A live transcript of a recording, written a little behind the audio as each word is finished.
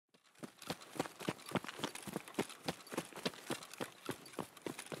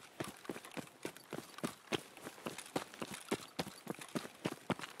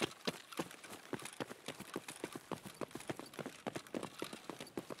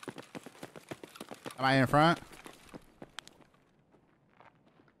Am I in front?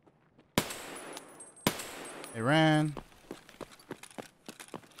 They ran.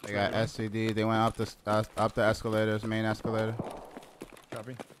 They got SCD. They went up the escalators, main escalator.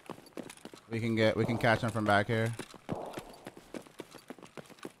 Copy. We can catch them from back here.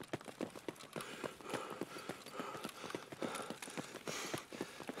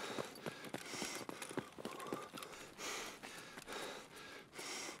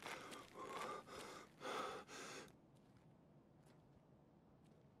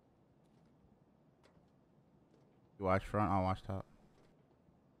 You watch front, I'll watch top.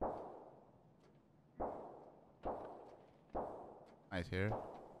 Nice here.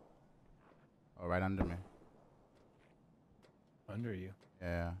 Oh, right under me. Under you?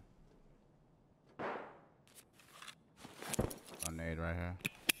 Yeah. Grenade right here.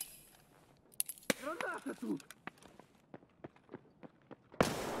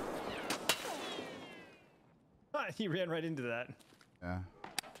 He ran right into that. Yeah.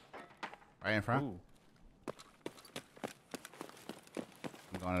 Right in front. Ooh.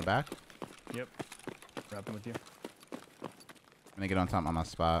 I'm going to the back. Yep. Wrapping with you. I'm gonna get on top of my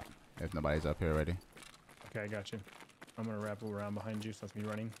spot if nobody's up here already. Okay, I got you. I'm gonna wrap around behind you, so that's me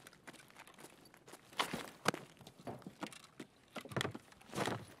running.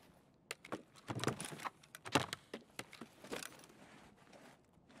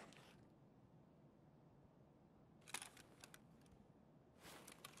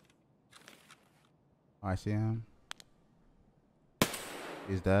 Oh, I see him.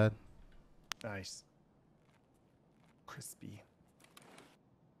 He's dead. Nice. Crispy.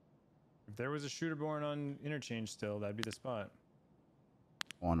 If there was a shooter born on interchange still, that'd be the spot.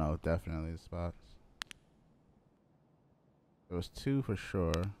 Oh no, definitely the spots. There was two for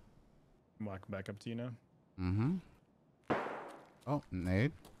sure. I'm walking back up to you now. Mm-hmm. Oh,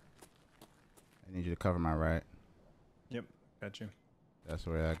 nade. I need you to cover my right. Yep, got you. That's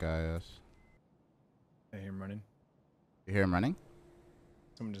where that guy is. I hear him running. You hear him running?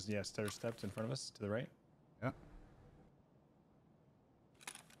 Someone just, yeah, stepped in front of us to the right. Yep.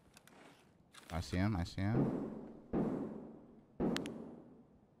 I see him. I see him.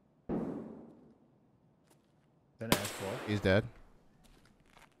 Then Ash He's dead.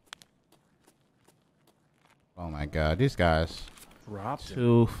 Oh my god, these guys. dropped him.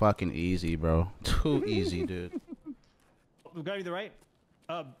 Too fucking easy, bro. Too easy, dude. We've got you to the right.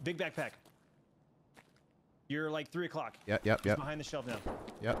 Big backpack. You're like 3 o'clock. Yep. He's behind the shelf now.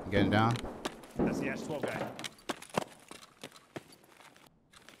 Yep, getting down. That's the Ash 12 guy.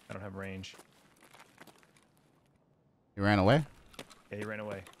 I don't have range. He ran away? Yeah, he ran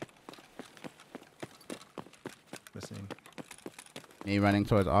away. Listening. Me running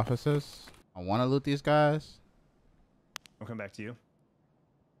towards offices. I want to loot these guys. I'll come back to you.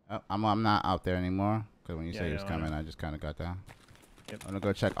 I'm not out there anymore. Because when you say he was I coming, know. I just kind of got down. Yep. I'm going to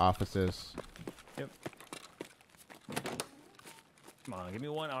go check offices. Yep. Come on, give me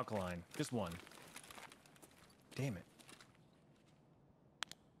one alkaline. Just one. Damn it.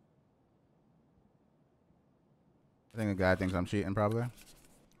 I think the guy thinks I'm cheating, probably.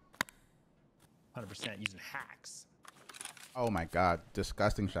 100% using hacks. Oh my god,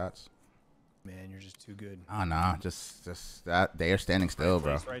 disgusting shots. Man, you're just too good. Oh no, just that they are standing still,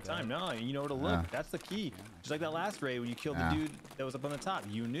 bro. Right place, right time. No, you know where to look. Yeah. That's the key. Just like that last raid when you killed the dude that was up on the top.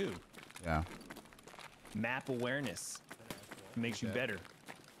 You knew. Yeah. Map awareness makes you better.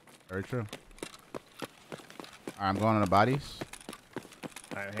 Very true. Alright, I'm going on the bodies.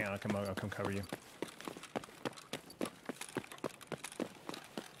 All right, hang on. I'll come cover you.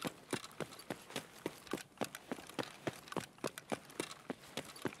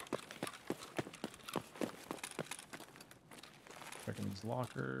 Checking these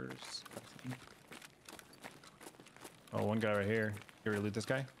lockers. Oh, one guy right here. You ready to loot this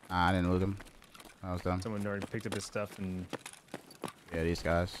guy? I didn't loot him. I was done. Someone already picked up his stuff, and Yeah, these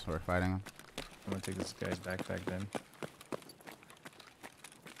guys were fighting him. I'm gonna take this guy's backpack then.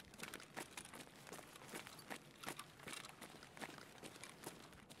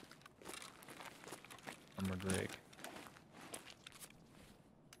 Armored rig.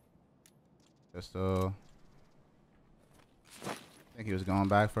 Pistol. I think he was going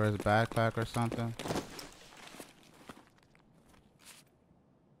back for his backpack or something.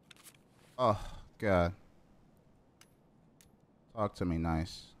 Oh, God. Talk to me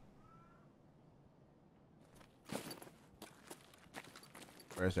nice.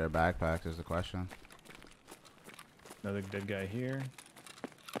 Where's their backpacks is the question. Another dead guy here.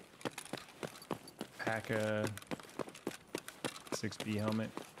 Pack a 6B helmet.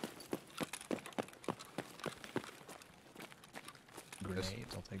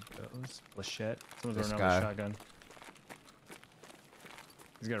 Grenades, I'll take those. Flechette. Someone's This running guy. out with a shotgun.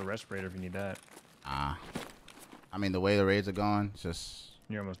 He's got a respirator if you need that. Ah. I mean, the way the raids are going, it's just...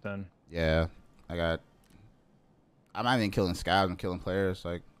 You're almost done. Yeah. I'm not even killing scabs. I'm killing players.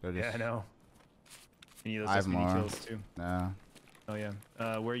 Like, they're just... Yeah, I know. You need those 5 SPD more. kills too. Yeah. Oh yeah.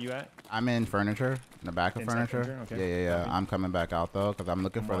 Where are you at? I'm in furniture. In the back of Inside furniture. Okay. Yeah. I'm coming back out, though, because I'm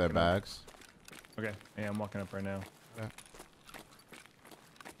looking for their walking up. bags. Okay. Yeah, I'm walking up right now. Okay.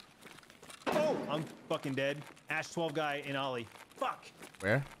 Oh, I'm fucking dead. Ash 12 guy in Ollie. Fuck.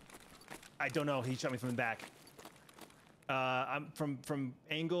 Where? I don't know. He shot me from the back. I'm from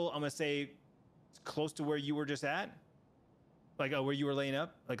angle. I'm gonna say close to where you were just at, like where you were laying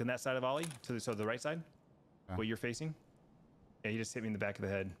up, like on that side of Ollie, so the right side, where you're facing. Yeah, he just hit me in the back of the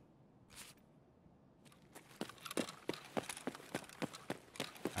head.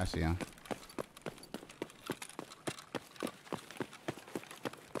 I see him.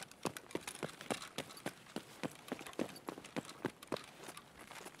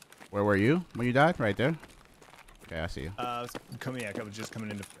 Where were you when you died? Right there. Okay, I see you. I was coming. Yeah, I was just coming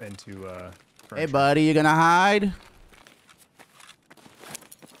into Hey, furniture. buddy, you gonna hide?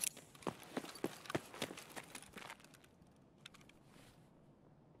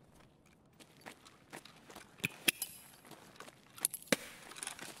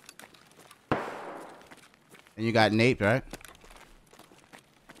 And you got naped, right?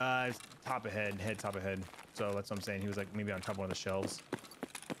 It's top of head, top of head. So that's what I'm saying. He was like maybe on top of one of the shelves.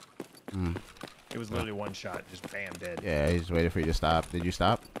 Mm. It was literally one shot, just bam, dead. Yeah, he's waiting for you to stop. Did you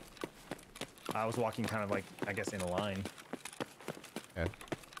stop? I was walking kind of like, I guess, in a line. Okay.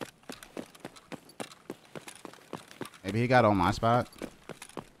 Maybe he got on my spot.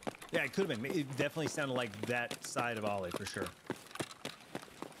 Yeah, it could have been. It definitely sounded like that side of Ollie for sure.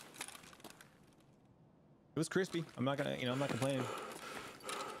 It was crispy. I'm not gonna, I'm not complaining.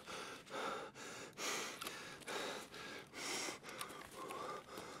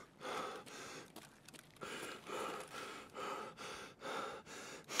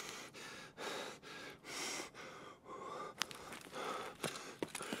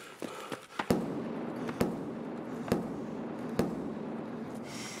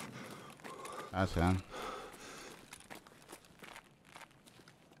 That's him.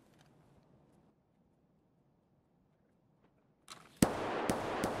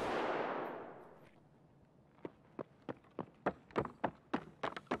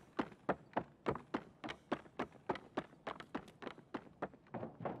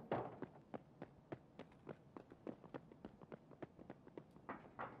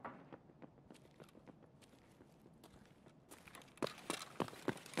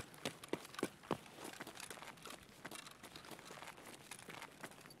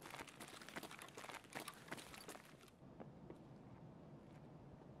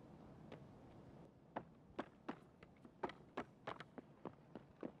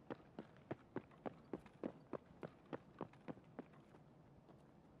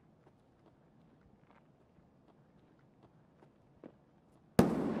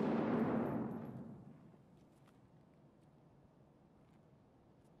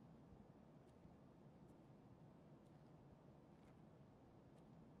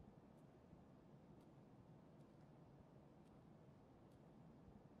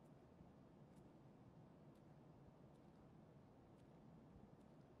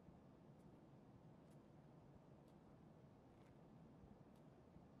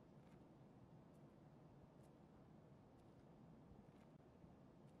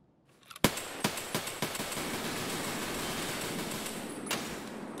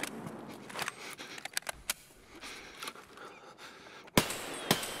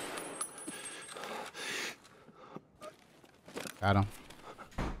 Got him.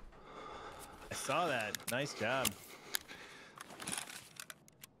 I saw that. Nice job.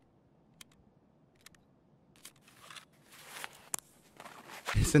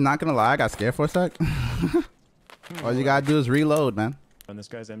 He said, not gonna lie, I got scared for a sec. All you gotta do is reload, man. And this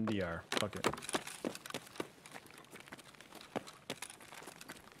guy's MDR. Fuck it.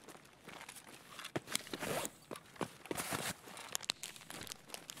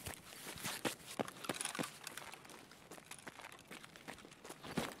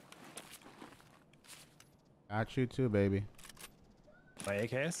 Got you too, baby. My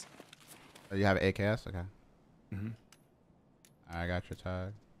AKS? Oh, you have an AKS? Okay. Mm-hmm. I got your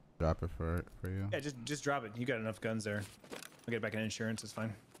tag. Drop it for you. Yeah, just drop it. You got enough guns there. I'll get back in insurance. It's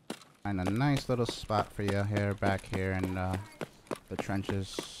fine. Find a nice little spot for you here, back here in the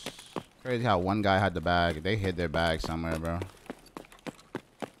trenches. Crazy how one guy had the bag. They hid their bag somewhere, bro.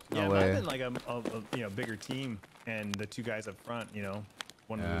 No yeah, it way. might have been like a bigger team. and the two guys up front, you know,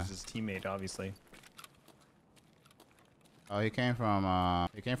 one of them was his teammate, obviously. Oh, he came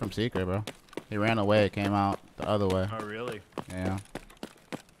from Secret, bro. He ran away, came out the other way. Oh, really? Yeah.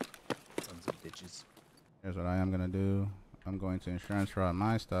 Sons of bitches. Here's what I am gonna do. I'm going to insurance fraud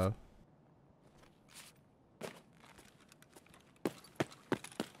my stuff.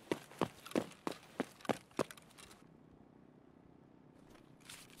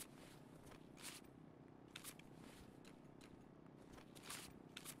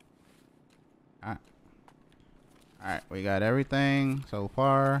 Alright, we got everything so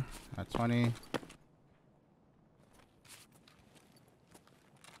far at 20.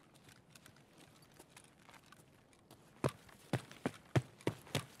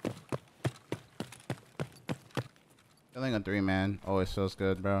 Killing a 3-man always feels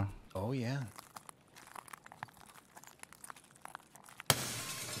good, bro. Oh, yeah.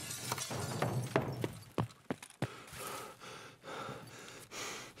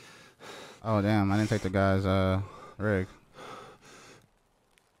 Oh, damn, I didn't take the guy's, rig.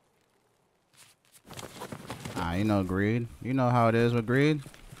 Ah, you know greed. You know how it is with greed.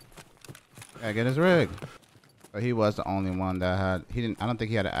 Yeah, get his rig. But he was the only one that had, I don't think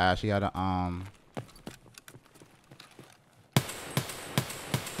he had an ash. He had a,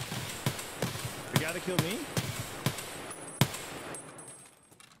 The guy that killed me?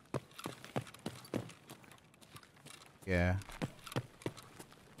 yeah.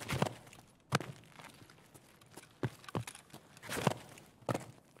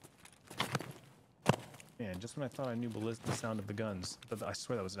 Man, just when I thought I knew the sound of the guns, I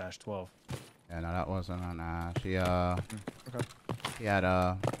swear that was an Ash 12. Yeah, no, that wasn't an ash. He, Okay. he had,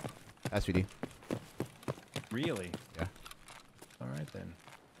 SVD. Really? Yeah. All right, then.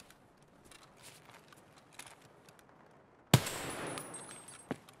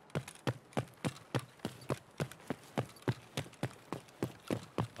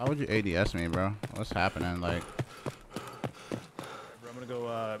 Why would you ADS me, bro? What's happening? Like, Bro, I'm gonna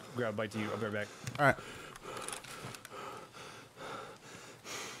go grab a bite to you. I'll be right back. all right.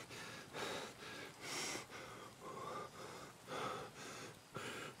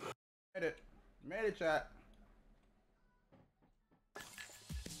 Made it, chat.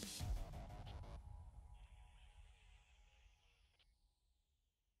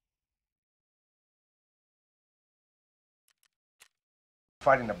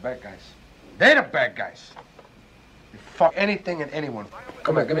 Fighting the bad guys. They're the bad guys. You fuck anything and anyone.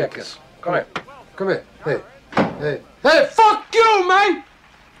 Come here, give me a kiss. Come here. Come here. Hey. Hey. Hey, fuck you, man!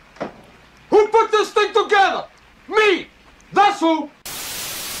 Who put this thing together? Me! That's who!